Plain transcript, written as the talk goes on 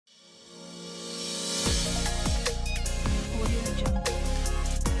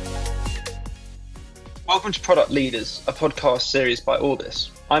Welcome to Product Leaders, a podcast series by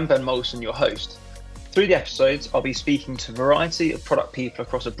Orbis. I'm Ben Molson, your host. Through the episodes, I'll be speaking to a variety of product people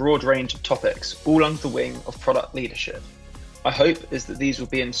across a broad range of topics, all under the wing of product leadership. My hope is that these will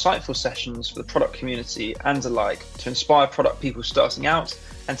be insightful sessions for the product community and alike to inspire product people starting out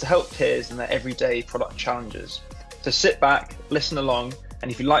and to help peers in their everyday product challenges. So sit back, listen along,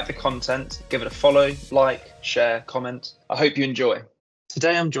 and if you like the content, give it a follow, like, share, comment. I hope you enjoy.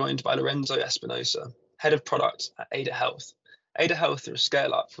 Today I'm joined by Lorenzo Espinosa, Head of Product at Ada Health. Ada Health are a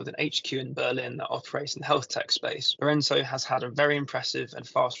scale-up with an HQ in Berlin that operates in the health tech space. Lorenzo has had a very impressive and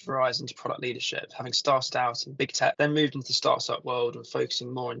fast rise into product leadership, having started out in big tech, then moved into the startup world and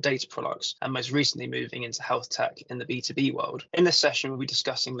focusing more on data products, and most recently moving into health tech in the B2B world. In this session, we'll be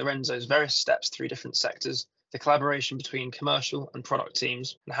discussing Lorenzo's various steps through different sectors, the collaboration between commercial and product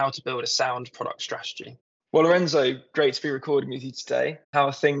teams, and how to build a sound product strategy. Well, Lorenzo, great to be recording with you today. How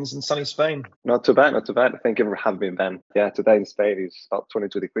are things in sunny Spain? Not too bad. Thank you for having me, Ben. Yeah, today in Spain is about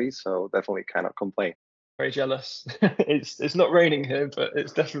 22 degrees, so definitely cannot complain. Very jealous. It's not raining here, but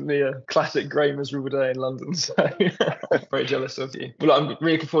it's definitely a classic grey miserable day in London. So very jealous of you. Well, I'm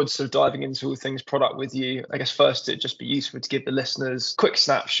really looking forward to sort of diving into all things product with you. I guess first it'd just be useful to give the listeners a quick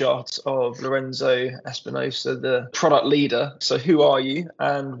snapshot of Lorenzo Espinosa, the product leader. So who are you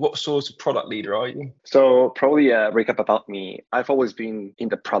and what sort of product leader are you? So probably a recap about me. I've always been in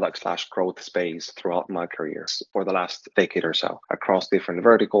the product/growth space throughout my career for the last decade or so across different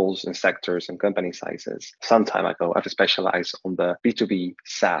verticals and sectors and company sizes. Some time ago, I've specialized on the B2B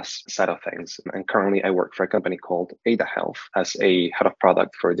SaaS side of things. And currently I work for a company called Ada Health as a head of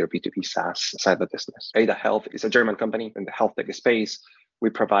product for their B2B SaaS side of the business. Ada Health is a German company in the health tech space. We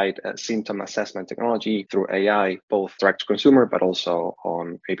provide symptom assessment technology through AI, both direct to consumer, but also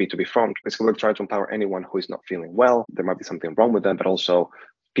on a B2B front. Basically, we try to empower anyone who is not feeling well. There might be something wrong with them, but also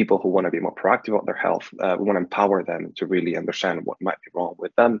people who want to be more proactive about their health. We want to empower them to really understand what might be wrong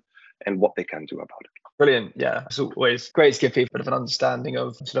with them and what they can do about it. Brilliant. Yeah, it's always great to give people a bit of an understanding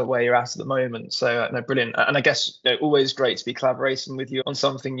of sort of where you're at the moment. So no, brilliant. And I guess always great to be collaborating with you on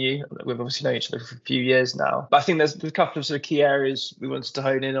something new. We've obviously known each other for a few years now. But I think there's a couple of sort of key areas we wanted to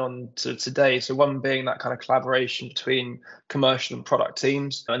hone in on today. So one being that kind of collaboration between commercial and product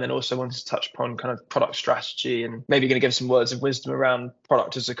teams. And then also wanted to touch upon kind of product strategy and maybe going to give some words of wisdom around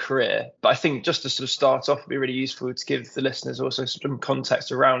product as a career. But I think just to sort of start off, it'd be really useful to give the listeners also some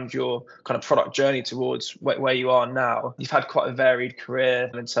context around your kind of product journey towards where you are now. You've had quite a varied career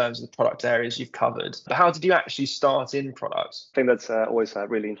in terms of the product areas you've covered. But how did you actually start in products? I think that's always a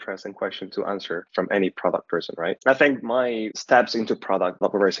really interesting question to answer from any product person, right? I think my steps into product were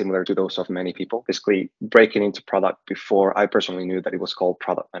very similar to those of many people. Basically, breaking into product before I personally knew that it was called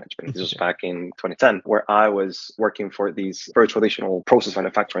product management. This was back in 2010, where I was working for these very traditional process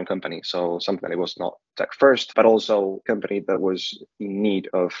manufacturing company. So something that was not tech first, but also a company that was in need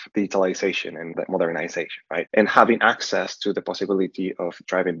of digitalization and modernization, right? And having access to the possibility of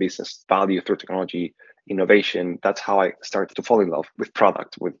driving business value through technology, innovation, that's how I started to fall in love with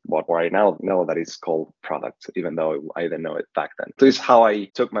product, with what I now know that is called product, even though I didn't know it back then. So this is how I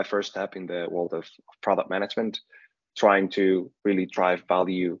took my first step in the world of product management, trying to really drive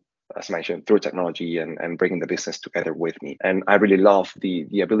value, as mentioned, through technology and bringing the business together with me. And I really love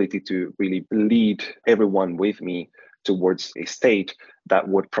the ability to really lead everyone with me towards a state that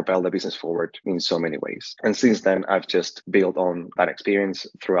would propel the business forward in so many ways. And since then, I've just built on that experience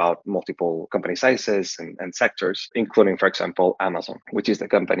throughout multiple company sizes and sectors, including, for example, Amazon, which is the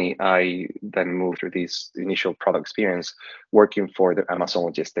company I then moved through this initial product experience working for the Amazon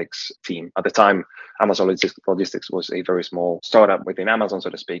logistics team. At the time, Amazon logistics was a very small startup within Amazon, so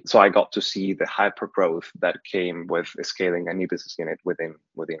to speak. So I got to see the hyper growth that came with scaling a new business unit within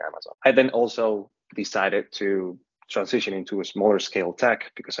Amazon. I then also decided to transition into a smaller scale tech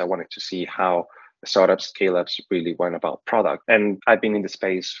because I wanted to see how startups, scale-ups really went about product. And I've been in the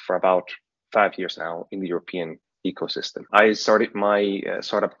space for about 5 years now in the European ecosystem. I started my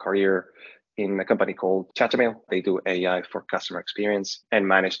startup career in a company called Chatamail. They do AI for customer experience and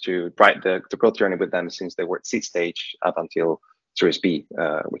managed to ride the growth journey with them since they were at seed stage up until Series B,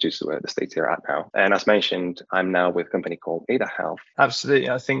 which is the stage they're at now. And as mentioned, I'm now with a company called Ada Health. Absolutely.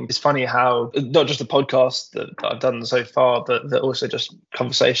 I think it's funny how not just the podcast that I've done so far, but that also just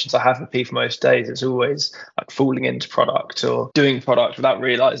conversations I have with people most days, it's always like falling into product or doing product without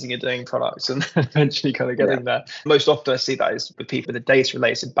realizing you're doing products and eventually kind of getting there. Most often I see that is with people with a data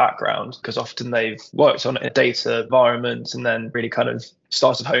related background, because often they've worked on a data environment and then really kind of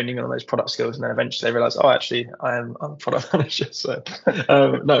started honing on those product skills, and then eventually they realized, oh, actually, I'm a product manager. So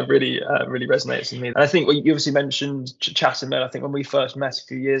no, really resonates with me. And I think you obviously mentioned Chattermill. I think when we first met a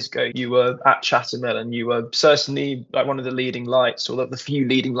few years ago, you were at Chattermill, and you were certainly like one of the leading lights, or the few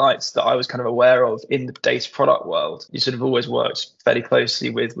leading lights that I was kind of aware of in the data product world. You sort of always worked fairly closely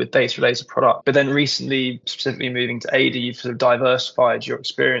with data related product, but then recently, specifically moving to ADA, you've sort of diversified your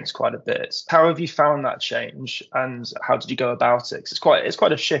experience quite a bit. How have you found that change, and how did you go about it? 'Cause it's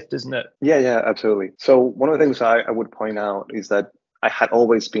quite a shift, isn't it? Yeah, absolutely. So one of the things I would point out is that I had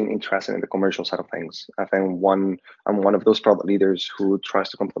always been interested in the commercial side of things. I think I'm one of those product leaders who tries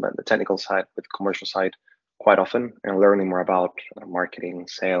to complement the technical side with the commercial side quite often, and learning more about marketing,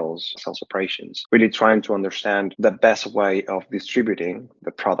 sales operations, really trying to understand the best way of distributing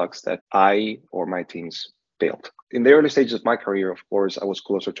the products that I or my teams built. In the early stages of my career, of course, I was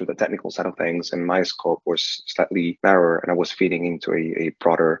closer to the technical side of things, and my scope was slightly narrower, and I was feeding into a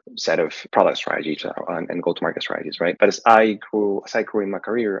broader set of product strategies and go-to-market strategies, right? But as I grew in my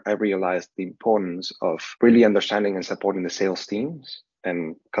career, I realized the importance of really understanding and supporting the sales teams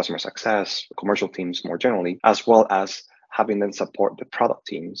and customer success, commercial teams more generally, as well as having them support the product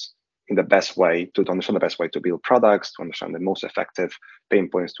teams in the best way to understand the best way to build products, to understand the most effective pain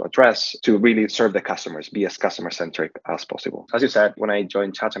points to address, to really serve the customers, be as customer centric as possible. As you said, when I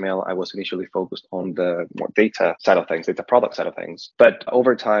joined Chattermill, I was initially focused on the more data side of things, data product side of things. But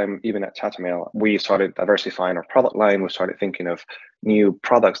over time, even at Chattermill, we started diversifying our product line. We started thinking of new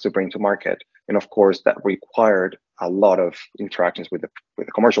products to bring to market. And of course, that required a lot of interactions with the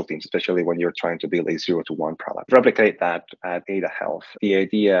commercial teams, especially when you're trying to build a 0 to 1 product. Replicate that at Ada Health. The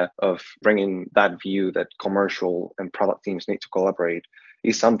idea of bringing that view that commercial and product teams need to collaborate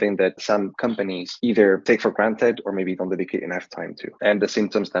is something that some companies either take for granted or maybe don't dedicate enough time to. And the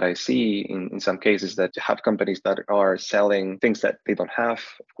symptoms that I see in some cases that you have companies that are selling things that they don't have.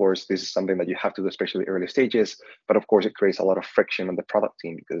 Of course, this is something that you have to do, especially early stages. But of course, it creates a lot of friction on the product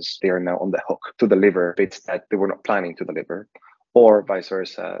team because they are now on the hook to deliver bits that they were not planning to deliver. Or vice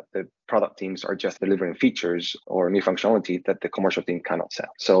versa, the product teams are just delivering features or new functionality that the commercial team cannot sell.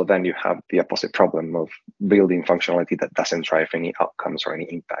 So then you have the opposite problem of building functionality that doesn't drive any outcomes or any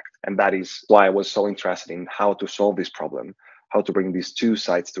impact. And that is why I was so interested in how to solve this problem, how to bring these two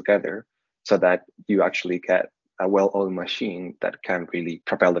sides together so that you actually get a well-oiled machine that can really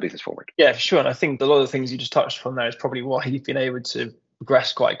propel the business forward. Yeah, for sure. And I think a lot of the things you just touched on there is probably why you've been able to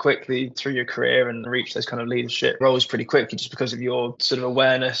progress quite quickly through your career and reach those kind of leadership roles pretty quickly, just because of your sort of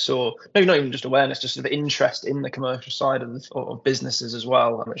awareness, or maybe not even just awareness, just sort of interest in the commercial side of businesses as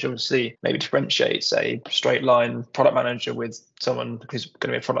well, which obviously maybe differentiates a straight line product manager with someone who's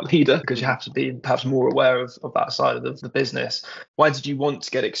going to be a product leader, because you have to be perhaps more aware of that side of the business. Why did you want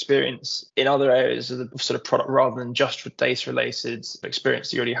to get experience in other areas of the sort of product rather than just with data related experience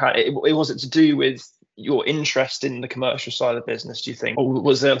that you already had? It was it to do with your interest in the commercial side of the business, do you think? Or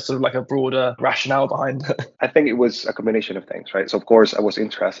was there sort of like a broader rationale behind it? I think it was a combination of things, right? So of course, I was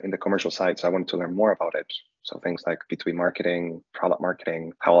interested in the commercial side, so I wanted to learn more about it. So things like B2B marketing, product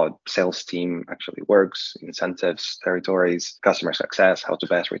marketing, how a sales team actually works, incentives, territories, customer success, how to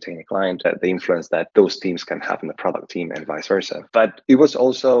best retain a client, the influence that those teams can have in the product team and vice versa. But it was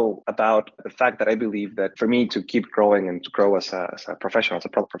also about the fact that I believe that for me to keep growing and to grow as a professional, as a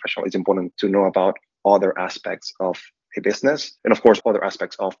product professional, it's important to know about other aspects of a business and of course other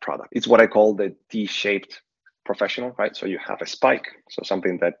aspects of product. It's what I call the T-shaped professional, right? So you have a spike, so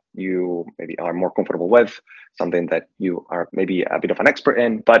something that you maybe are more comfortable with, something that you are maybe a bit of an expert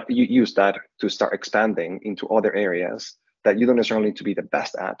in, but you use that to start expanding into other areas that you don't necessarily need to be the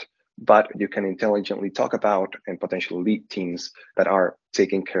best at, but you can intelligently talk about and potentially lead teams that are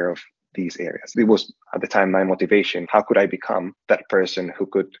taking care of these areas. It was at the time my motivation. How could I become that person who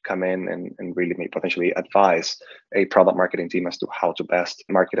could come in and really potentially advise a product marketing team as to how to best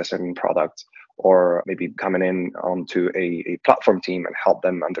market a certain product, or maybe coming in onto a platform team and help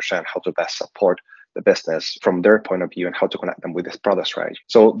them understand how to best support the business from their point of view and how to connect them with this product strategy.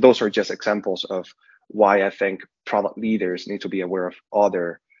 So those are just examples of why I think product leaders need to be aware of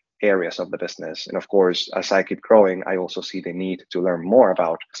other areas of the business. And of course, as I keep growing, I also see the need to learn more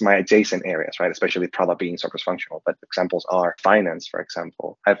about my adjacent areas, right? Especially product being surface functional, but examples are finance, for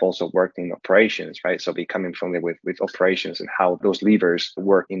example. I've also worked in operations, right? So becoming familiar with operations and how those levers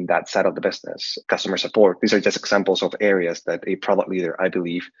work in that side of the business. Customer support, these are just examples of areas that a product leader, I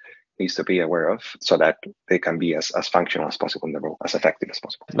believe, needs to be aware of so that they can be as functional as possible in the role, as effective as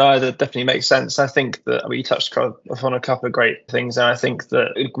possible. No, that definitely makes sense. I think that you touched upon a couple of great things, and I think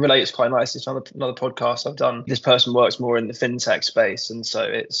that it relates quite nicely to another podcast I've done. This person works more in the fintech space, and so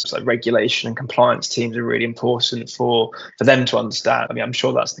it's like regulation and compliance teams are really important for them to understand. I mean, I'm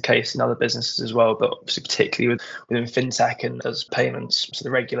sure that's the case in other businesses as well, but obviously particularly within fintech and as payments, so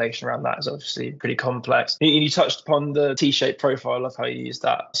the regulation around that is obviously pretty complex. You touched upon the T-shaped profile of how you use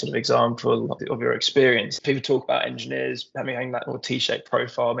that sort of example of your experience. People talk about engineers having that more T-shaped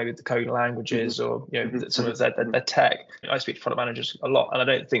profile, maybe the coding languages or some of their tech. I speak to product managers a lot, and I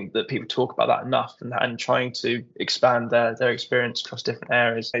don't think that people talk about that enough, and trying to expand their experience across different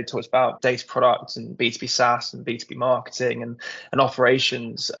areas. They talked about data products and B2B SaaS and B2B marketing and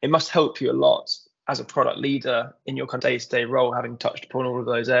operations. It must help you a lot as a product leader in your kind of day-to-day role, having touched upon all of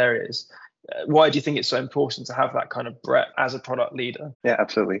those areas. Why do you think it's so important to have that kind of breadth as a product leader? Yeah,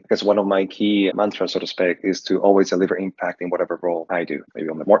 absolutely. Because one of my key mantras, so to speak, is to always deliver impact in whatever role I do. Maybe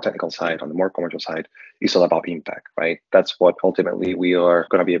on the more technical side, on the more commercial side, it's all about impact, right? That's what ultimately we are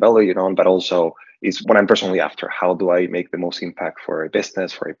going to be evaluated on, but also is what I'm personally after. How do I make the most impact for a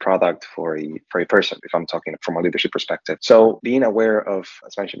business, for a product, for a person, if I'm talking from a leadership perspective? So being aware of,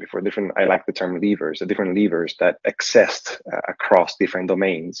 as mentioned before, I like the term levers, the different levers that exist across different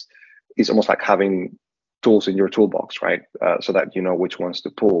domains is almost like having tools in your toolbox, right? So that you know which ones to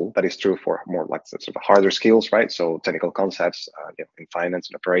pull. That is true for more like sort of harder skills, right? So technical concepts in finance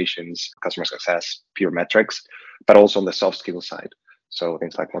and operations, customer success, pure metrics, but also on the soft skill side. So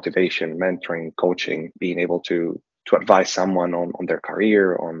things like motivation, mentoring, coaching, being able to advise someone on their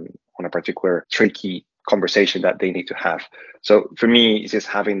career, on a particular tricky conversation that they need to have. So for me, it's just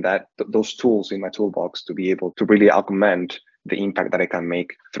having those tools in my toolbox to be able to really augment the impact that I can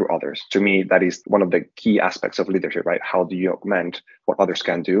make through others. To me, that is one of the key aspects of leadership, right? How do you augment what others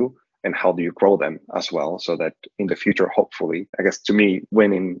can do, and how do you grow them as well, so that in the future, hopefully, I guess to me,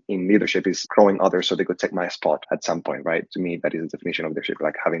 winning in leadership is growing others so they could take my spot at some point, right? To me, that is the definition of leadership,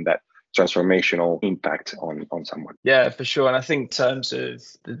 like having that transformational impact on someone. Yeah, for sure. And I think in terms of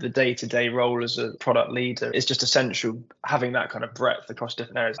the day-to-day role as a product leader, it's just essential having that kind of breadth across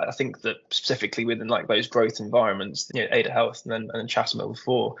different areas. I think that specifically within like those growth environments, Ada Health and then Chattermill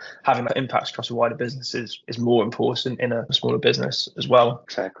before, having that impact across a wider business is more important in a smaller business as well.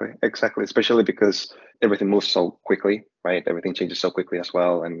 Exactly. Especially because everything moves so quickly, right? Everything changes so quickly as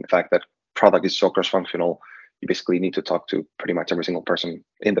well. And the fact that product is so cross-functional, you basically need to talk to pretty much every single person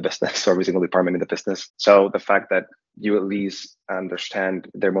in the business or every single department in the business. So the fact that you at least understand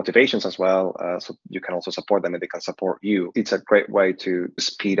their motivations as well, so you can also support them and they can support you, it's a great way to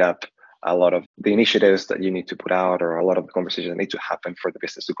speed up a lot of the initiatives that you need to put out, or a lot of the conversations that need to happen for the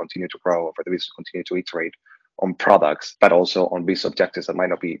business to continue to grow, or for the business to continue to iterate on products, but also on business objectives that might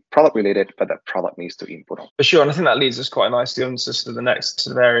not be product related, but that product needs to input on. For sure. And I think that leads us quite nicely on to sort of the next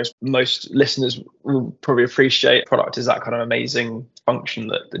sort of areas. Most listeners will probably appreciate product is that kind of amazing function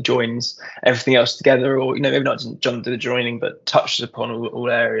that joins everything else together, or, maybe not just jump to the joining, but touches upon all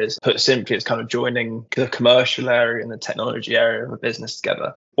areas. Put simply, it's kind of joining the commercial area and the technology area of a business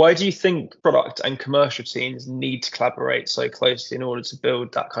together. Why do you think product and commercial teams need to collaborate so closely in order to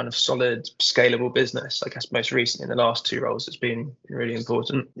build that kind of solid, scalable business? I guess most recently in the last two roles, it's been really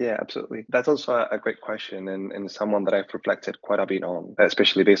important. Yeah, absolutely. That's also a great question, and someone that I've reflected quite a bit on,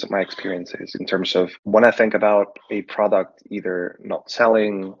 especially based on my experiences in terms of when I think about a product either not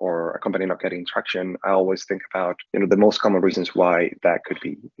selling or a company not getting traction, I always think about, the most common reasons why that could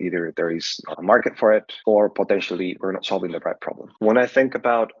be. Either there is not a market for it, or potentially we're not solving the right problem. When I think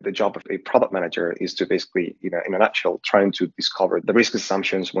about the job of a product manager is to basically, in a nutshell, trying to discover the risk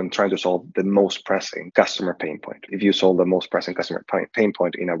assumptions when trying to solve the most pressing customer pain point. If you solve the most pressing customer pain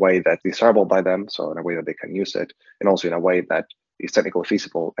point in a way that is desirable by them, so in a way that they can use it, and also in a way that is technically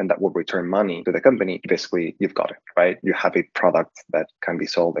feasible and that will return money to the company, basically you've got it, right? You have a product that can be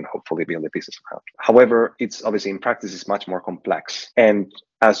sold and hopefully build a business around. However, it's obviously in practice is much more complex. And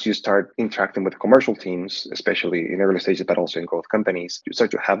as you start interacting with commercial teams, especially in early stages, but also in growth companies, you start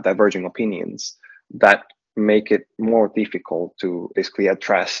to have diverging opinions that make it more difficult to basically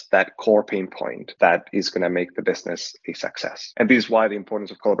address that core pain point that is going to make the business a success. And this is why the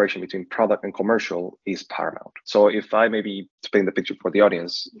importance of collaboration between product and commercial is paramount. So if I maybe to paint the picture for the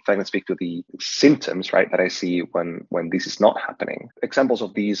audience, if I can speak to the symptoms, right, that I see when this is not happening, examples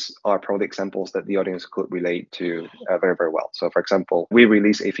of these are probably examples that the audience could relate to very, very well. So for example, we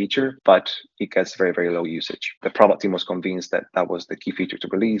release a feature, but it gets very, very low usage. The product team was convinced that that was the key feature to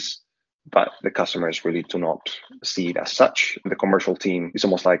release, but the customers really do not see it as such. The commercial team is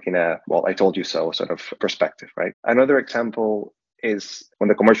almost like in a, well, I told you so sort of perspective, right? Another example is when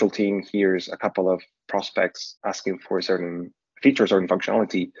the commercial team hears a couple of prospects asking for a certain feature, certain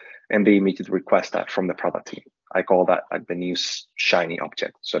functionality, and they immediately request that from the product team. I call that like the new shiny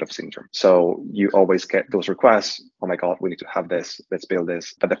object sort of syndrome. So you always get those requests. Oh my God, we need to have this. Let's build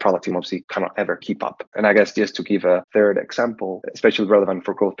this. But the product team obviously cannot ever keep up. And I guess just to give a third example, especially relevant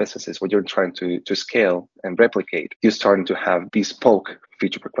for growth businesses, when you're trying to scale and replicate, you're starting to have bespoke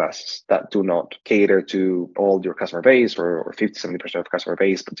feature requests that do not cater to all your customer base or 50, 70% of customer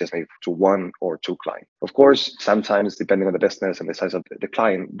base, but just maybe to one or two clients. Of course, sometimes depending on the business and the size of the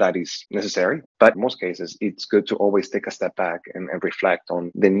client, that is necessary. But in most cases, it's good to always take a step back and reflect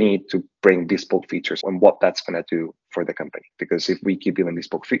on the need to bring bespoke features and what that's going to do for the company. Because if we keep building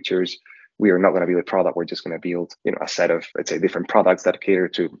bespoke features, we are not going to build a product. We're just going to build, a set of, let's say, different products that cater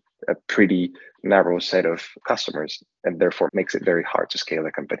to a pretty narrow set of customers, and therefore makes it very hard to scale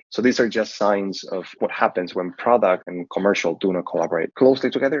a company. So these are just signs of what happens when product and commercial do not collaborate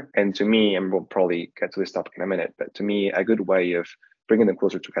closely together. And to me, and we'll probably get to this topic in a minute, but to me, a good way of bringing them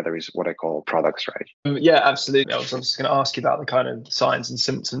closer together is what I call product strategy. Yeah, absolutely. I was just going to ask you about the kind of signs and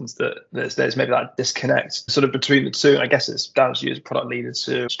symptoms that there's maybe that disconnect sort of between the two. And I guess it's down to you as a product leader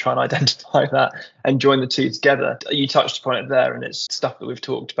to try and identify that and join the two together. You touched upon it there, and it's stuff that we've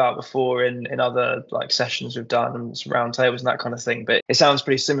talked about before in other like sessions we've done and some roundtables and that kind of thing. But it sounds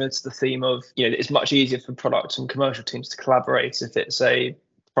pretty similar to the theme of, it's much easier for product and commercial teams to collaborate if it's a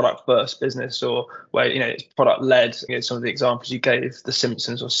product first business, or where it's product led. Some of the examples you gave, the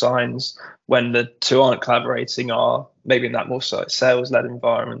symptoms or signs when the two aren't collaborating are maybe in that more sales led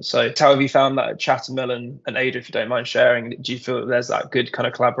environment. So how have you found that at Chattermill and Ada, if you don't mind sharing? Do you feel that there's that good kind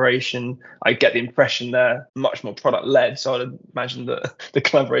of collaboration? I get the impression they're much more product led, so I'd imagine that the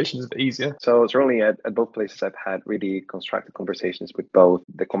collaboration is a bit easier. So certainly at both places, I've had really constructive conversations with both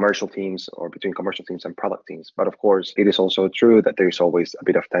the commercial teams or between commercial teams and product teams. But of course, it is also true that there's always a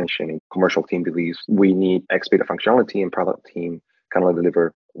bit of tension. In commercial team believes we need X bit of functionality, and product team can only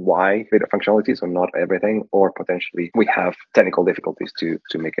deliver Y bit of functionality, so not everything, or potentially we have technical difficulties to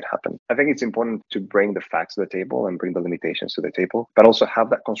make it happen. I think it's important to bring the facts to the table and bring the limitations to the table, but also have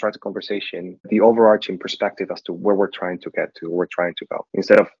that constructive conversation, the overarching perspective as to where we're trying to get to, where we're trying to go.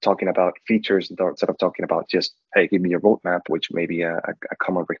 Instead of talking about features, instead of talking about just, hey, give me your roadmap, which may be a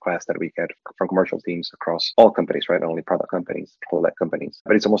common request that we get from commercial teams across all companies, right? Not only product companies, product companies.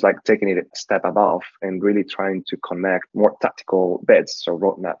 But it's almost like taking it a step above and really trying to connect more tactical bits, so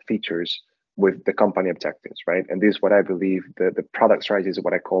roadmap features, with the company objectives, right? And this is what I believe the product strategy is,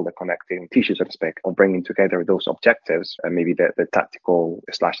 what I call the connecting tissue, so to speak, of bringing together those objectives and maybe the tactical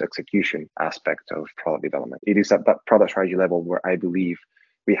 / execution aspect of product development. It is at that product strategy level where I believe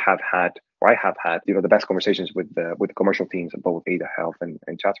I have had the best conversations with the commercial teams of both Ada Health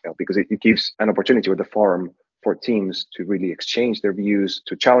and Chatfield, because it gives an opportunity with the forum for teams to really exchange their views,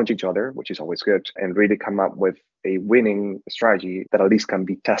 to challenge each other, which is always good, and really come up with a winning strategy that at least can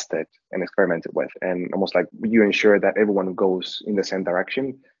be tested and experimented with. And almost like you ensure that everyone goes in the same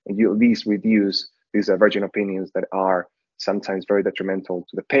direction, and you at least reduce these divergent opinions that are sometimes very detrimental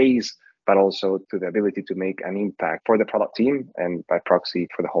to the pace, but also to the ability to make an impact for the product team and by proxy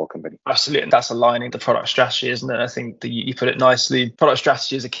for the whole company. Absolutely. That's aligning the product strategy, isn't it? I think that you put it nicely. Product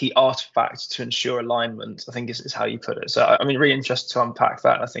strategy is a key artifact to ensure alignment, I think is how you put it. So, I mean, really interested to unpack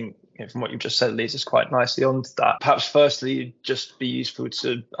that. I think from what you've just said, leads us quite nicely onto that. Perhaps firstly, just be useful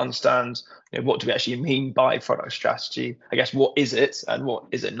to understand what do we actually mean by product strategy? I guess, what is it and what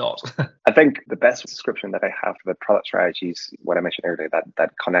is it not? I think the best description that I have for the product strategy is what I mentioned earlier,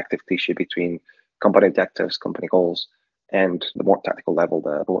 that connective tissue between company objectives, company goals, and the more tactical level,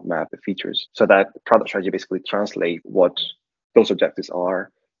 the roadmap, the features. So that product strategy basically translate what those objectives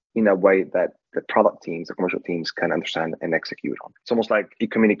are in a way that the product teams, the commercial teams can understand and execute on. It's almost like it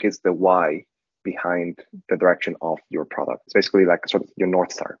communicates the why behind the direction of your product. It's basically like sort of your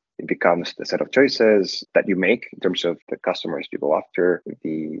North Star. It becomes the set of choices that you make in terms of the customers you go after,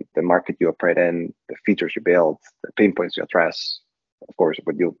 the market you operate in, the features you build, the pain points you address, of course,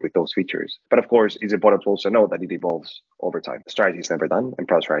 with those features. But of course, it's important to also know that it evolves over time. Strategy is never done, and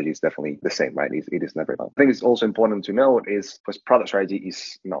product strategy is definitely the same, right? It is never done. I think it's also important to note is because product strategy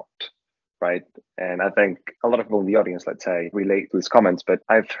is not, right? And I think a lot of people in the audience, let's say, relate to these comments, but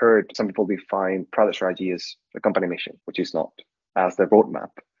I've heard some people define product strategy as the company mission, which is not, as the roadmap,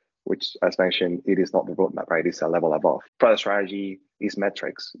 which, as mentioned, it is not the roadmap, right? It's a level above. Product strategy is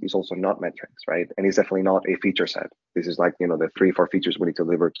metrics. It's also not metrics, right? And it's definitely not a feature set. This is like, the 3-4 features we need to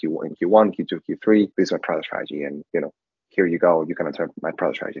deliver Q1, Q2, Q3. This is my product strategy. And, here you go. You can enter my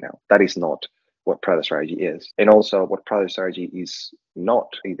product strategy now. That is not what product strategy is. And also what product strategy is not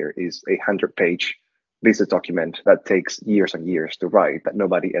either is a 100-page business document that takes years and years to write that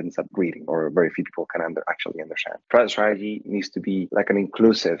nobody ends up reading or very few people can actually understand. Product strategy needs to be like an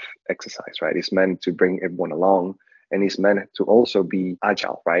inclusive exercise, right? It's meant to bring everyone along, and it's meant to also be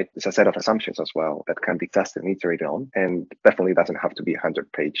agile, right? It's a set of assumptions as well that can be tested and iterated on, and definitely doesn't have to be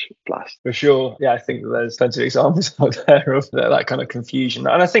 100-page plus. For sure. Yeah, I think there's plenty of examples out there of that kind of confusion.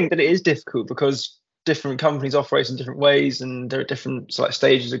 And I think that it is difficult because different companies operate in different ways, and there are different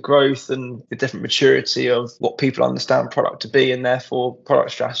stages of growth and the different maturity of what people understand product to be, and therefore product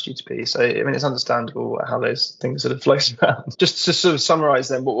strategy to be. So, I mean, it's understandable how those things sort of float around. Just to sort of summarize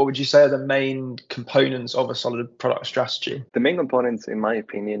then, what would you say are the main components of a solid product strategy? The main components, in my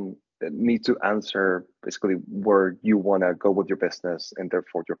opinion, need to answer basically where you want to go with your business and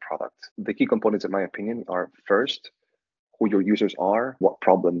therefore your product. The key components, in my opinion, are first, who your users are, what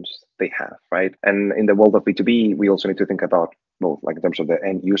problems they have, right? And in the world of B2B, we also need to think about both, like in terms of the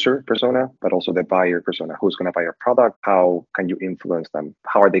end user persona, but also the buyer persona. Who's going to buy your product? How can you influence them?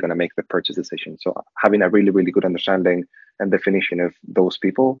 How are they going to make the purchase decision? So having a really, really good understanding and definition of those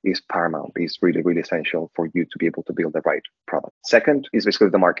people is paramount, is really, really essential for you to be able to build the right product. Second is basically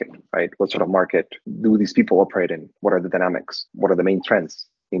the market, right? What sort of market do these people operate in? What are the dynamics? What are the main trends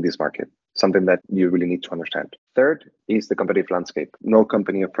in this market? Something that you really need to understand. Third is the competitive landscape. No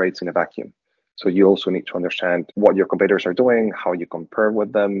company operates in a vacuum. So you also need to understand what your competitors are doing, how you compare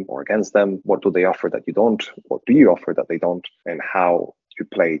with them or against them, what do they offer that you don't, what do you offer that they don't, and how you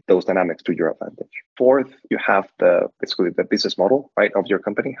play those dynamics to your advantage. Fourth, you have basically the business model, right, of your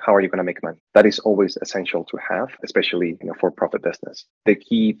company. How are you going to make money? That is always essential to have, especially in a for-profit business. The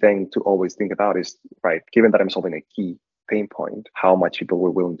key thing to always think about is, right, given that I'm solving a key pain point, how much people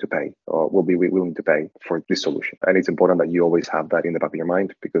were willing to pay or will be willing to pay for this solution. And it's important that you always have that in the back of your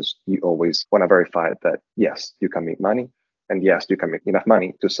mind, because you always want to verify that, yes, you can make money. And yes, you can make enough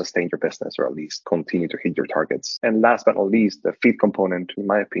money to sustain your business or at least continue to hit your targets. And last but not least, the fifth component, in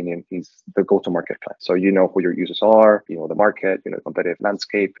my opinion, is the go-to-market plan. So you know who your users are, you know the market, you know the competitive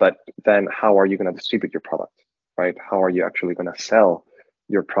landscape, but then how are you going to distribute your product, right? How are you actually going to sell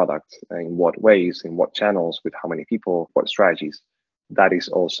your product, in what ways, in what channels, with how many people, what strategies? That is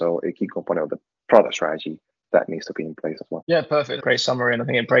also a key component of the product strategy that needs to be in place as well. Yeah, perfect. Great summary. And I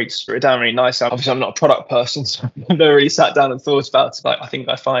think it breaks it down really nice. Obviously, I'm not a product person, so I've never really sat down and thought about it. But I think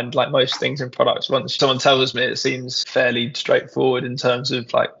I find, like most things in products, once someone tells me, it seems fairly straightforward in terms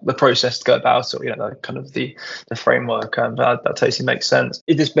of like the process to go about it, the kind of the framework. And that totally makes sense.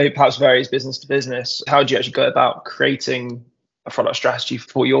 This may perhaps varies business to business. How do you actually go about creating a product strategy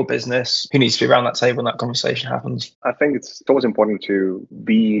for your business? Who needs to be around that table when that conversation happens? I think it's always important to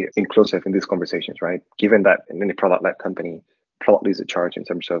be inclusive in these conversations, right? Given that in any product-led company, product leads the charge in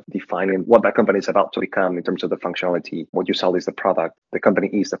terms of defining what that company is about to become in terms of the functionality. What you sell is the product. The company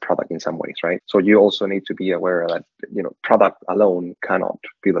is the product in some ways, right? So you also need to be aware that, product alone cannot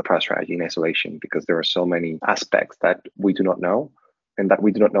be the product strategy in isolation, because there are so many aspects that we do not know, and that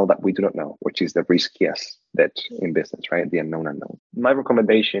we do not know that we do not know, which is the riskiest bit in business, right? The unknown unknown. My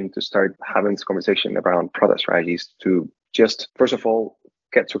recommendation to start having this conversation around product strategies to just, first of all,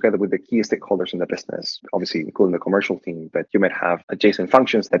 get together with the key stakeholders in the business, obviously including the commercial team, but you might have adjacent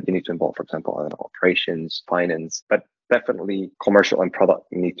functions that you need to involve, for example, operations, finance, but definitely commercial and product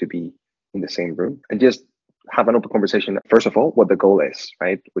need to be in the same room, and just have an open conversation. First of all, what the goal is,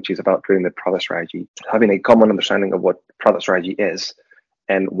 right? Which is about creating the product strategy, having a common understanding of what product strategy is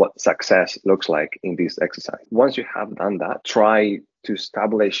and what success looks like in this exercise. Once you have done that, try to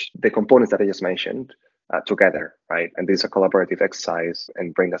establish the components that I just mentioned together, right? And this is a collaborative exercise,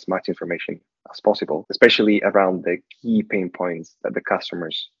 and bring as much information as possible, especially around the key pain points that the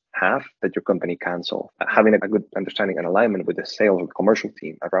customers have that your company can solve. Having a good understanding and alignment with the sales and commercial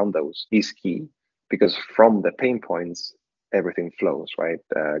team around those is key, because from the pain points, everything flows, right?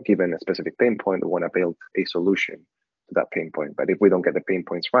 Given a specific pain point, we want to build a solution to that pain point. But if we don't get the pain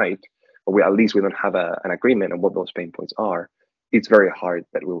points right, or we don't have an agreement on what those pain points are, it's very hard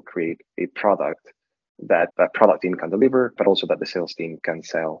that we'll create a product that product team can deliver, but also that the sales team can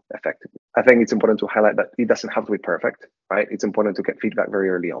sell effectively. I think it's important to highlight that it doesn't have to be perfect, right? It's important to get feedback very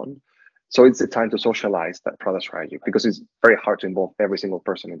early on. So it's the time to socialize that product strategy, because it's very hard to involve every single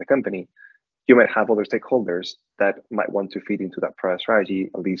person in the company. You might have other stakeholders that might want to feed into that product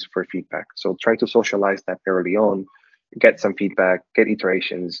strategy, at least for feedback. So try to socialize that early on, get some feedback, get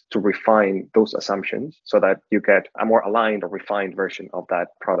iterations to refine those assumptions so that you get a more aligned or refined version of that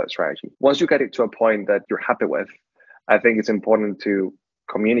product strategy. Once you get it to a point that you're happy with, I think it's important to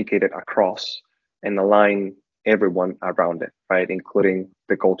communicate it across and align everyone around it, right? Including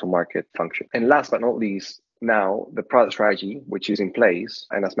the go-to-market function. And last but not least, now the product strategy, which is in place,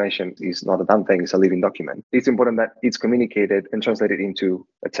 and as mentioned, is not a done thing, it's a living document. It's important that it's communicated and translated into,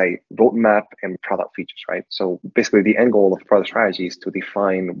 let's say, roadmap and product features, right? So basically the end goal of product strategy is to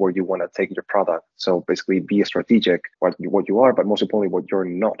define where you want to take your product. So basically be strategic what you are, but most importantly, what you're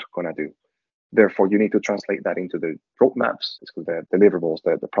not going to do. Therefore, you need to translate that into the roadmaps, basically the deliverables,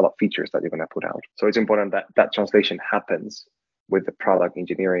 the product features that you're going to put out. So it's important that that translation happens with the product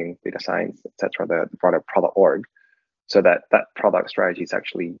engineering, data science, etc., the product org, so that that product strategy is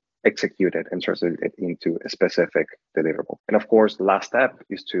actually executed and translated into a specific deliverable. And of course, the last step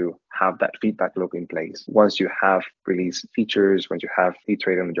is to have that feedback loop in place. Once you have released features, once you have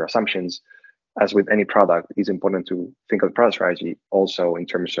iterated on your assumptions, as with any product, it's important to think of the product strategy also in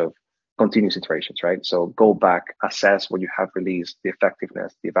terms of continuous iterations, right? So go back, assess what you have released, the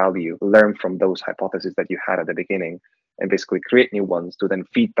effectiveness, the value, learn from those hypotheses that you had at the beginning, and basically create new ones to then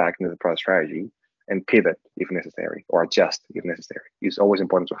feed back into the product strategy and pivot if necessary or adjust if necessary. It's always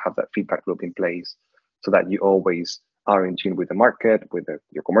important to have that feedback loop in place so that you always are in tune with the market, with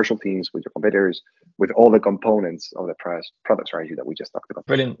your commercial teams, with your competitors, with all the components of the product strategy that we just talked about.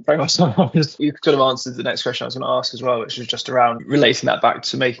 Brilliant. Very much so. You sort of answered the next question I was going to ask as well, which was just around relating that back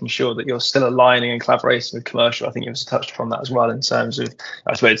to making sure that you're still aligning and collaborating with commercial. I think you also touched upon that as well in terms of,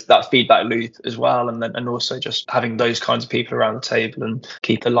 I suppose, that feedback loop as well. And also just having those kinds of people around the table and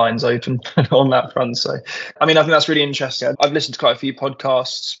keep the lines open on that front. So, I mean, I think that's really interesting. I've listened to quite a few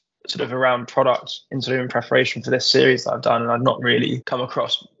podcasts sort of around product in preparation for this series that I've done, and I've not really come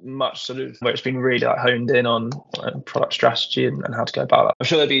across much sort of where it's been really like honed in on product strategy and how to go about that. I'm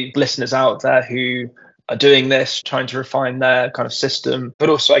sure there'll be listeners out there who are doing this, trying to refine their kind of system, but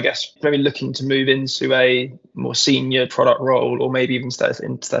also I guess maybe looking to move into a more senior product role, or maybe even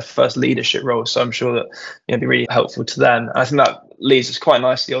into their first leadership role. So I'm sure that it'd be really helpful to them. And I think that leads us quite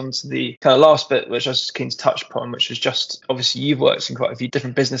nicely onto the kind of last bit, which I was keen to touch upon, which is just obviously you've worked in quite a few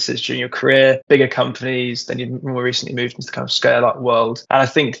different businesses during your career, bigger companies, then you more recently moved into the kind of scale up world. And I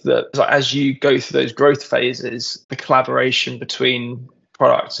think that as you go through those growth phases, the collaboration between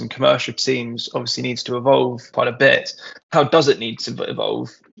products and commercial teams obviously needs to evolve quite a bit. How does it need to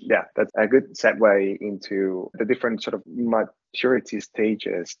evolve? Yeah, that's a good segue into the different sort of maturity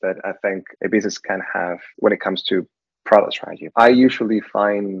stages that I think a business can have when it comes to product strategy. I usually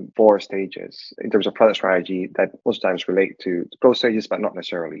find 4 stages in terms of product strategy that most times relate to growth stages, but not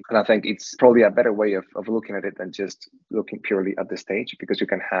necessarily. And I think it's probably a better way of looking at it than just looking purely at the stage, because you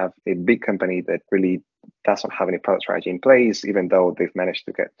can have a big company that really doesn't have any product strategy in place, even though they've managed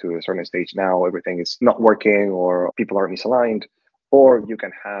to get to a certain stage now, everything is not working or people are misaligned. Or you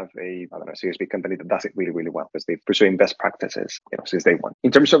can have a serious big company that does it really, really well because they're pursuing best practices, since day one.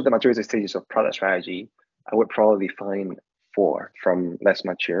 In terms of the maturity stages of product strategy, I would probably define 4, from less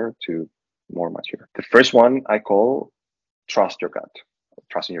mature to more mature. The first one I call trust your gut,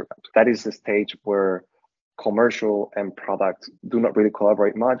 trusting your gut. That is the stage where commercial and product do not really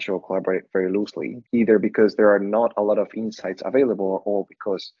collaborate much or collaborate very loosely, either because there are not a lot of insights available or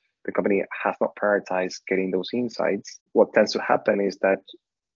because the company has not prioritized getting those insights. What tends to happen is that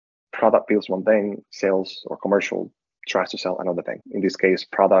product builds one thing, sales or commercial tries to sell another thing. In this case,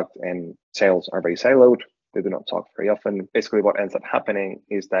 product and sales are very siloed. They do not talk very often. Basically, what ends up happening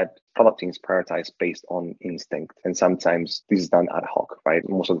is that product teams prioritize based on instinct. And sometimes this is done ad hoc, right?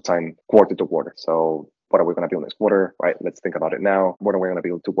 Most of the time, quarter to quarter. So what are we going to build next quarter, right? Let's think about it now. What are we going to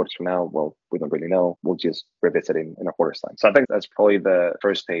build 2 quarters from now? Well, we don't really know. We'll just revisit it in a quarter's time. So I think that's probably the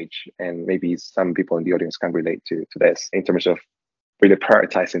first stage. And maybe some people in the audience can relate to this in terms of really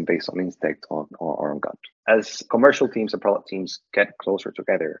prioritizing based on instinct or on gut. As commercial teams and product teams get closer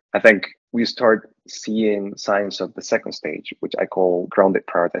together, I think we start seeing signs of the second stage, which I call grounded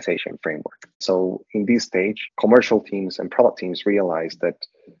prioritization framework. So in this stage, commercial teams and product teams realize that,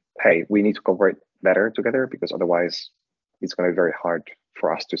 hey, we need to collaborate better together because otherwise it's going to be very hard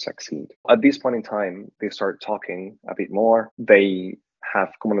for us to succeed. At this point in time, they start talking a bit more. They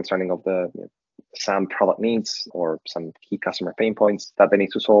have common understanding of the some product needs or some key customer pain points that they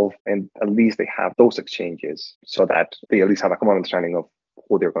need to solve. And at least they have those exchanges so that they at least have a common understanding of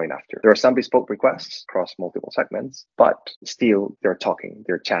who they're going after. There are some bespoke requests across multiple segments, but still they're talking,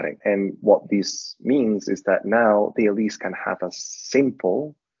 they're chatting. And what this means is that now they at least can have a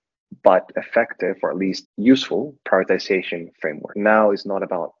simple but effective, or at least useful, prioritization framework. Now it's not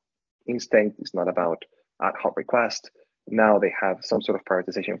about instinct, it's not about ad hoc request. Now they have some sort of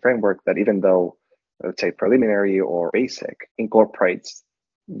prioritization framework that, even though, let's say, preliminary or basic, incorporates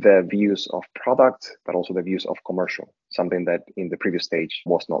the views of product, but also the views of commercial. something that in the previous stage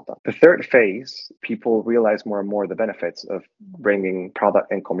was not done. The third phase, people realize more and more the benefits of bringing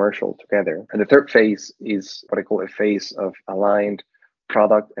product and commercial together. And the third phase is what I call a phase of aligned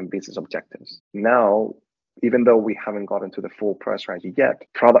product and business objectives. Now, even though we haven't gotten to the full product strategy yet,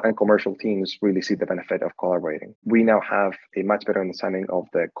 product and commercial teams really see the benefit of collaborating. We now have a much better understanding of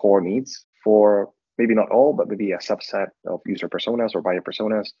the core needs for maybe not all, but maybe a subset of user personas or buyer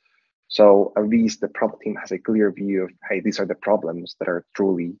personas. So at least the product team has a clear view of, hey, these are the problems that are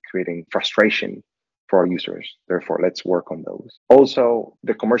truly creating frustration for our users. Therefore, let's work on those. Also,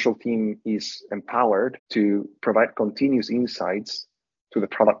 the commercial team is empowered to provide continuous insights to the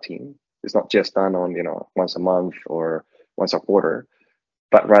product team. It's not just done on, once a month or once a quarter,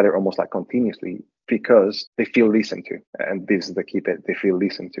 but rather almost like continuously, because they feel listened to. And this is the key bit, they feel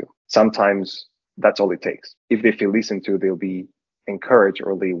listened to. Sometimes that's all it takes. If they feel listened to, they'll be encouraged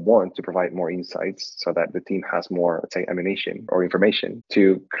or they want to provide more insights so that the team has more, let's say, ammunition or information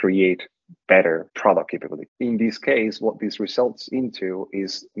to create better product capability. In this case, what this results into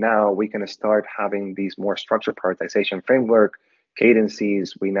is now we can start having these more structured prioritization framework,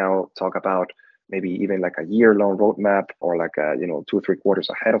 cadences. We now talk about maybe even like a year-long roadmap or like a 2 or 3 quarters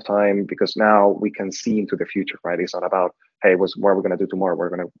ahead of time, because now we can see into the future, right? It's not about, hey, what are we going to do tomorrow?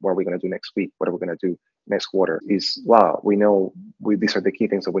 What are we going to do next week? What are we going to do next quarter? Is, wow, we know these are the key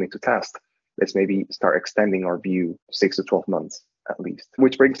things that we need to test. Let's maybe start extending our view 6 to 12 months at least.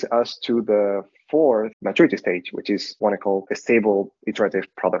 Which brings us to the fourth maturity stage, which is what I call a stable iterative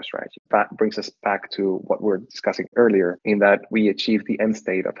product strategy. That brings us back to what we were discussing earlier, in that we achieve the end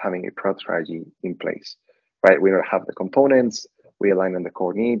state of having a product strategy in place, right? We have the components, we align on the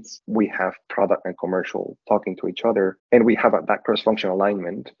core needs, we have product and commercial talking to each other, and we have that cross-functional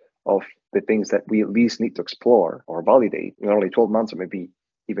alignment of the things that we at least need to explore or validate in only 12 months or maybe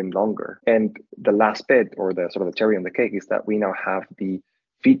even longer. And the last bit, or the sort of the cherry on the cake, is that we now have the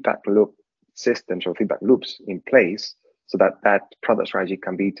feedback loop systems or feedback loops in place so that that product strategy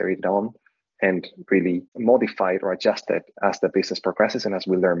can be iterated on and really modified or adjusted as the business progresses and as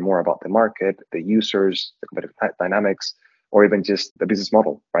we learn more about the market, the users, the competitive dynamics, or even just the business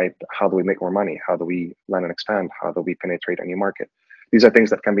model, right? How do we make more money? How do we land and expand? How do we penetrate a new market? These are things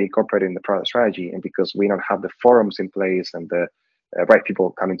that can be incorporated in the product strategy. And because we don't have the forums in place and the right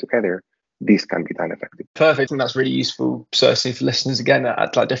people coming together, this can be done effectively. Perfect. And that's really useful, certainly for listeners, again,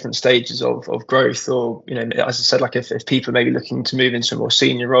 at like different stages of growth, or, as I said, like if people are maybe looking to move into a more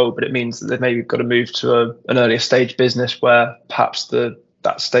senior role, but it means that they've maybe got to move to an earlier stage business where perhaps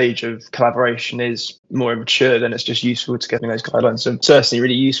that stage of collaboration is more immature, then it's just useful to get those guidelines. So certainly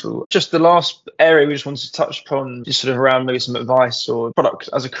really useful. Just the last area we just wanted to touch upon, just sort of around maybe some advice or product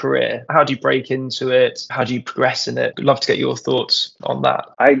as a career. How do you break into it? How do you progress in it? I'd love to get your thoughts on that.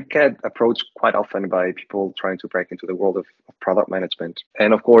 I get approached quite often by people trying to break into the world of product management.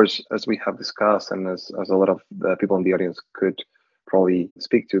 And of course, as we have discussed, and as a lot of the people in the audience could probably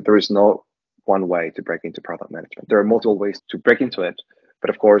speak to, there is no one way to break into product management. There are multiple ways to break into it. But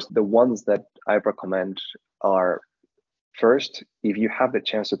of course, the ones that I recommend are, first, if you have the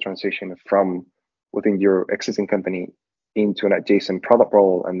chance to transition from within your existing company into an adjacent product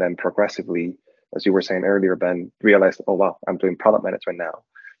role, and then progressively, as you were saying earlier, Ben, realize, oh, wow, I'm doing product management now,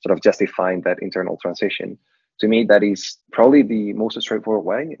 sort of justifying that internal transition. To me, that is probably the most straightforward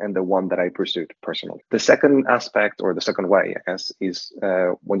way and the one that I pursued personally. The second aspect, or the second way, I guess, is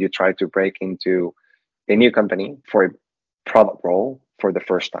when you try to break into a new company for a product role for the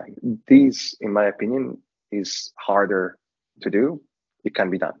first time. This, in my opinion, is harder to do. It can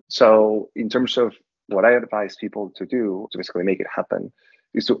be done. So in terms of what I advise people to do to basically make it happen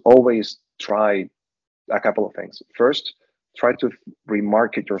is to always try a couple of things. First, try to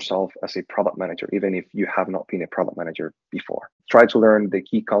remarket yourself as a product manager, even if you have not been a product manager before. Try to learn the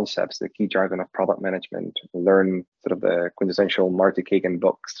key concepts, the key jargon of product management, learn sort of the quintessential Marty Kagan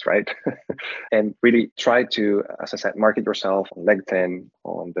books, right? And really try to, as I said, market yourself on LinkedIn,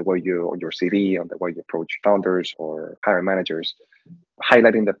 on the way on your CV, on the way you approach founders or hiring managers,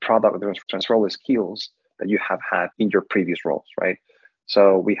 highlighting the product transferable skills that you have had in your previous roles, right?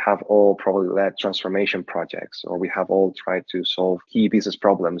 So we have all probably led transformation projects, or we have all tried to solve key business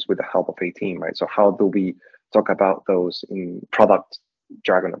problems with the help of a team, right? So how do we talk about those in product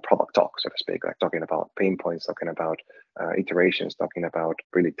jargon and product talk, so to speak, like talking about pain points, talking about iterations, talking about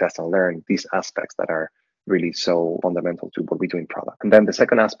really test and learn, these aspects that are really so fundamental to what we do in product. And then the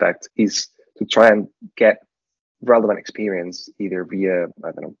second aspect is to try and get relevant experience, either via,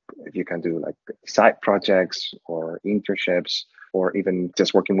 I don't know, if you can do like side projects or internships, or even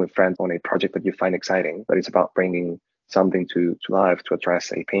just working with friends on a project that you find exciting, that is about bringing something to life to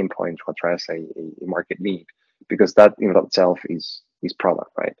address a pain point, to address a market need. because that in and of itself is product,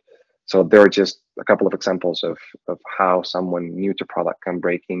 right? So there are just a couple of examples of how someone new to product can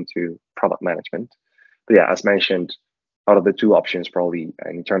break into product management. But yeah, as mentioned, out of the two options, probably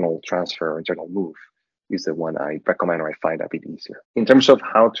an internal transfer or internal move is the one I recommend or I find a bit easier. In terms of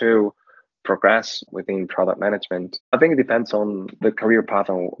how to progress within product management, I think it depends on the career path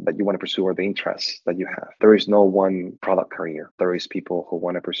that you want to pursue or the interests that you have. There is no one product career. There is people who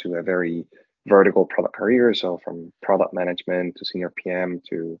want to pursue a very vertical product career. So from product management to senior PM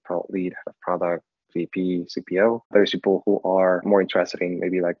to product lead, head of product, VP, CPO. There's people who are more interested in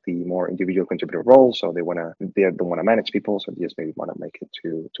maybe like the more individual contributor role. So they don't want to manage people. So they just maybe want to make it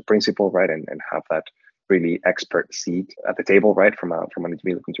to principal, right? And have that really expert seat at the table, right? From an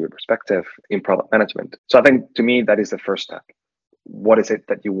individual contributor perspective in product management. So I think to me, that is the first step. What is it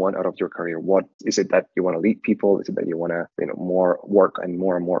that you want out of your career? What is it that you want to lead people? Is it that you want to, more work and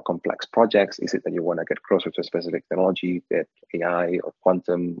more complex projects? Is it that you want to get closer to a specific technology, be it AI or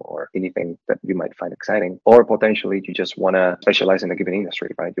quantum or anything that you might find exciting? Or potentially you just want to specialize in a given industry,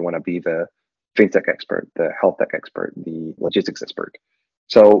 right? You want to be the fintech expert, the health tech expert, the logistics expert.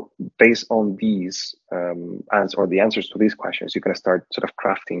 So based on these the answers to these questions, you're going to start sort of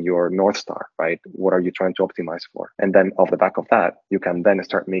crafting your North Star, right? What are you trying to optimize for? And then off the back of that, you can then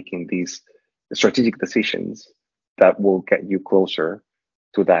start making these strategic decisions that will get you closer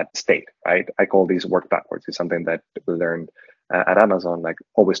to that state, right? I call these work backwards. It's something that we learned at Amazon, like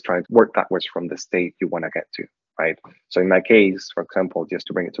always trying to work backwards from the state you want to get to, right? So in my case, for example, just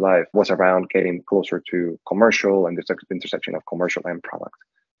to bring it to life, was around getting closer to commercial and the intersection of commercial and product.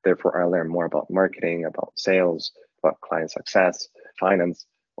 Therefore, I learned more about marketing, about sales, about client success, finance,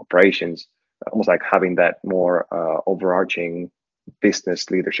 operations, almost like having that more overarching business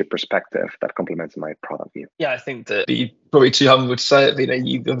leadership perspective that complements my product view. Yeah, I think that you're probably too humble to say it, but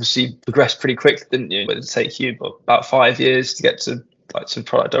you obviously progressed pretty quickly, didn't you? It would take you about 5 years to get to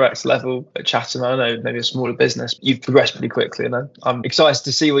product director level at Chatham. I know maybe a smaller business. You've progressed pretty quickly, and I'm excited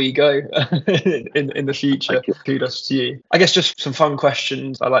to see where you go in the future. Kudos to you. I guess just some fun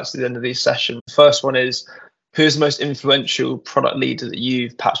questions I like to do at the end of these sessions. The first one is, who's the most influential product leader that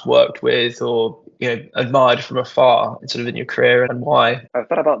you've perhaps worked with or admired from afar sort of in your career, and why? I've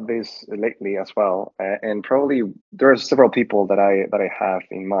thought about this lately as well, and probably there are several people that I have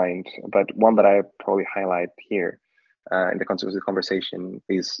in mind, but one that I probably highlight here in the context of the conversation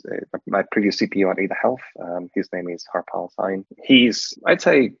is my previous CPO at Ada Health. His name is Harpal Sain. He's, I'd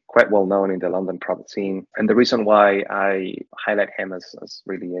say, quite well known in the London product scene. And the reason why I highlight him as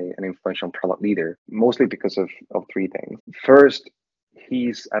really an influential product leader, mostly because of three things. First,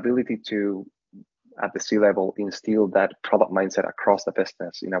 his ability to, at the C-level, instill that product mindset across the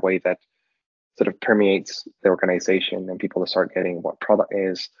business in a way that sort of permeates the organization, and people start getting what product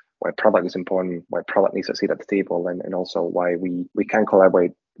is, why product is important, why product needs a seat at the table, and also why we can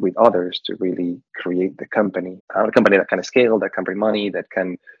collaborate with others to really create a company that can scale, that can bring money, that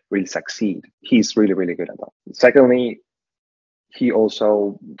can really succeed. He's really, really good at that. Secondly, he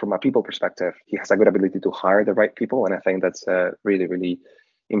also, from a people perspective, he has a good ability to hire the right people. And I think that's really, really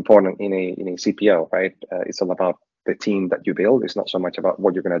important in a CPO, right? It's all about the team that you build. It's not so much about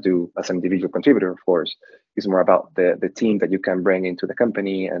what you're going to do as an individual contributor, of course. It's more about the team that you can bring into the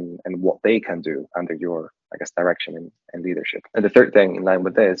company and what they can do under your, I guess, direction and leadership. And the third thing in line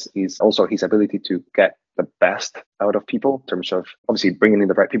with this is also his ability to get the best out of people in terms of obviously bringing in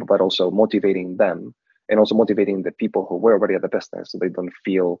the right people, but also motivating them and also motivating the people who were already at the business so they don't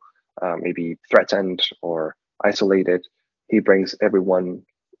feel maybe threatened or isolated. He brings everyone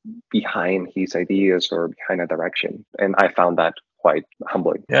behind his ideas or behind a direction. And I found that quite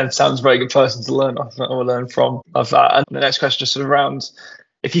humbling. Yeah, it sounds a very good person to learn. I will learn from of that. And the next question just sort of around,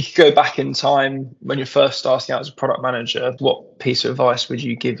 if you could go back in time when you're first starting out as a product manager, what piece of advice would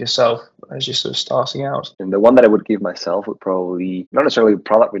you give yourself as you're sort of starting out? And the one that I would give myself would probably not necessarily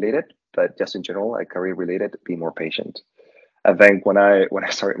product related, but just in general, like career related, be more patient. I think when I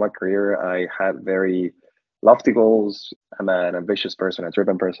started my career, I had very lofty goals. I'm an ambitious person, a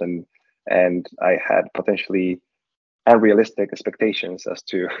driven person, and I had potentially unrealistic expectations as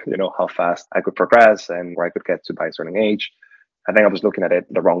to how fast I could progress and where I could get to by a certain age. I think I was looking at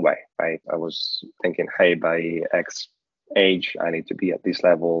it the wrong way, right? I was thinking, hey, by X age, I need to be at this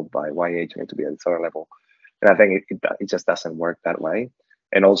level. By Y age, I need to be at this other level. And I think it just doesn't work that way.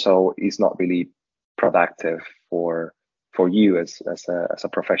 And also, it's not really productive for you as a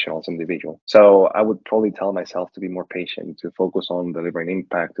professional, as an individual. So I would probably tell myself to be more patient, to focus on delivering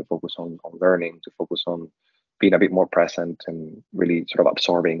impact, to focus on learning, to focus on being a bit more present and really sort of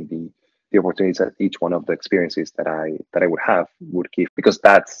absorbing the opportunities that each one of the experiences that I would have would give, because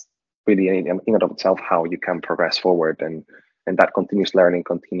that's really in and of itself how you can progress forward, and that continuous learning,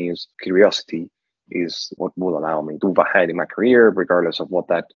 continuous curiosity is what will allow me to move ahead in my career, regardless of what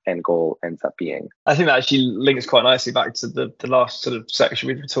that end goal ends up being. I think that actually links quite nicely back to the last sort of section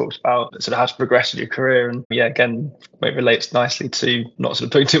we've talked about, sort of how to progress with your career. And yeah, again, it relates nicely to not sort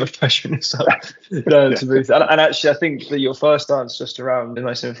of putting too much pressure on yourself. To move. And actually, I think that your first answer just around the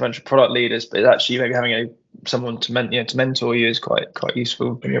most influential product leaders, but actually maybe having someone to mentor you is quite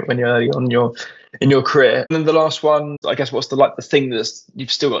useful when you're early on in your career. And then the last one, I guess, what's the thing that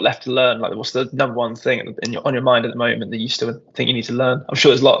you've still got left to learn? Like, what's the number one thing on your mind at the moment that you still think you need to learn? I'm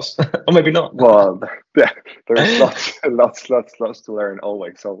sure there's lots, or maybe not. Well, there's lots to learn.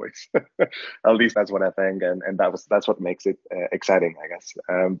 Always. At least that's what I think, and that's what makes it exciting, I guess.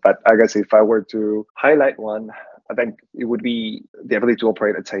 But I guess if I were to highlight one, I think it would be the ability to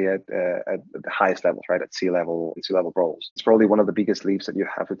operate, let's say, at the highest levels, right? At C-level roles. It's probably one of the biggest leaps that you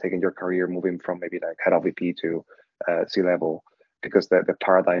have to take in your career, moving from maybe like head of VP to C-level, because the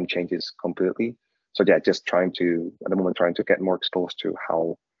paradigm changes completely. So yeah, just trying to get more exposed to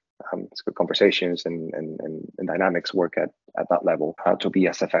how conversations and dynamics work at that level, how to be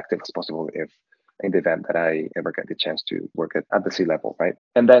as effective as possible if in the event that I ever get the chance to work at the C-level, right?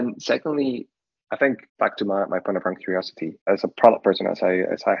 And then secondly, I think back to my point of curiosity, as a product person, as I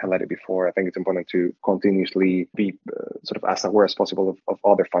highlighted before, I think it's important to continuously be sort of as aware as possible of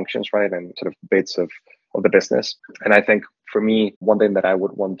other functions, right? And sort of bits of the business. And I think for me, one thing that I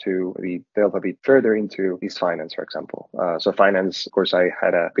would want to delve a bit further into is finance, for example. So finance, of course, I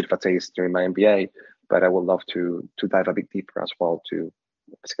had a bit of a taste during my MBA, but I would love to dive a bit deeper as well to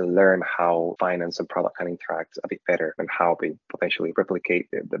basically learn how finance and product can interact a bit better, and how they potentially replicate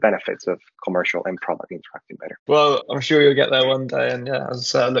the benefits of commercial and product interacting better. Well, I'm sure you'll get there one day. And yeah, as I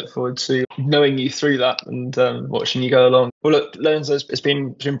say, I look forward to knowing you through that and watching you go along. Well, look, Lorenzo, it's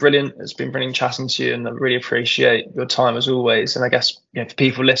been brilliant. It's been brilliant chatting to you, and I really appreciate your time as always. And I guess, for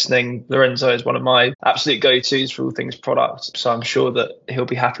people listening, Lorenzo is one of my absolute go-tos for all things product. So I'm sure that he'll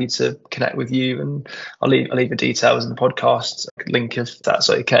be happy to connect with you, and I'll leave the details in the podcast link if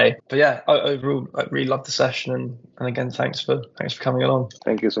that's okay. But yeah, overall, I really loved the session, and again, thanks for coming along.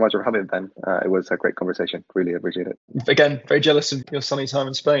 Thank you so much for having me, Ben. It was a great conversation. Really appreciate it. Again, very jealous of your sunny time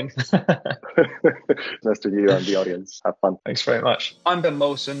in Spain. Nice to meet you and the audience. Have fun. Thanks very much. I'm Ben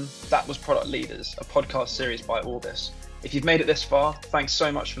Molson. That was Product Leaders, a podcast series by Orbis. If you've made it this far, thanks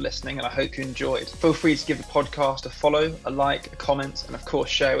so much for listening, and I hope you enjoyed. Feel free to give the podcast a follow, a like, a comment, and of course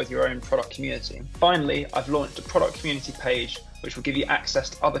share with your own product community. Finally, I've launched a product community page which will give you access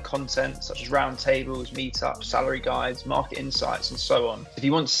to other content such as roundtables, meetups, salary guides, market insights, and so on. If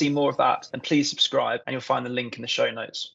you want to see more of that, then please subscribe, and you'll find the link in the show notes.